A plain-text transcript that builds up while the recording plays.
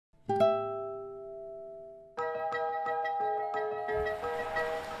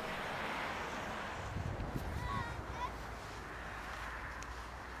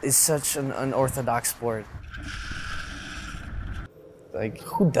is such an unorthodox sport. Like,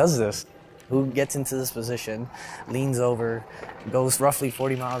 who does this? Who gets into this position, leans over, goes roughly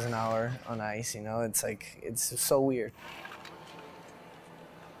 40 miles an hour on ice, you know? It's like, it's so weird.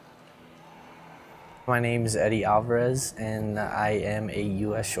 My name is Eddie Alvarez, and I am a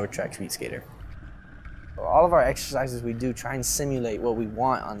U.S. short track speed skater. All of our exercises we do try and simulate what we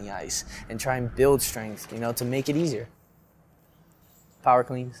want on the ice and try and build strength, you know, to make it easier. Power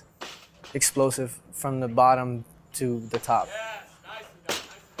cleans, explosive from the bottom to the top.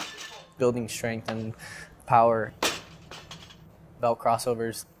 Building strength and power. Belt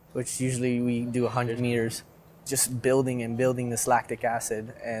crossovers, which usually we do 100 meters. Just building and building this lactic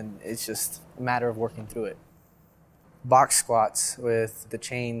acid, and it's just a matter of working through it. Box squats with the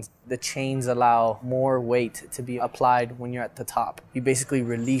chains. The chains allow more weight to be applied when you're at the top. You basically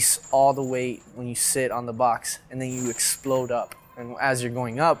release all the weight when you sit on the box, and then you explode up. And as you're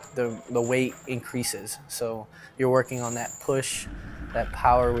going up, the weight increases. So you're working on that push, that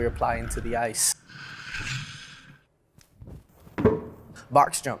power we're applying to the ice.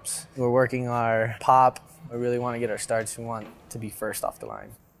 Box jumps. We're working our pop. We really want to get our starts. We want to be first off the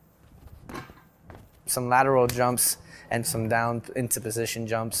line. Some lateral jumps and some down into position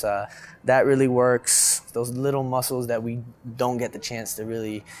jumps. That really works. Those little muscles that we don't get the chance to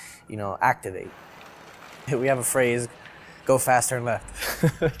really, you know, activate. We have a phrase, go faster and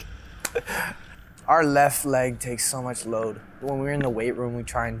left. Our left leg takes so much load. When we're in the weight room, we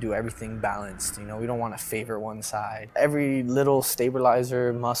try and do everything balanced. You know, we don't want to favor one side. Every little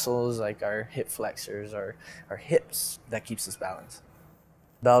stabilizer muscles, like our hip flexors, our hips, that keeps us balanced.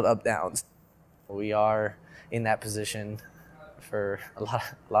 Belt up downs. We are in that position for a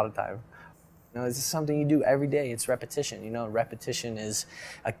lot of time. You know, this is something you do every day. It's repetition. You know, repetition is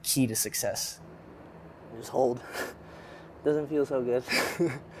a key to success. Just hold. Doesn't feel so good.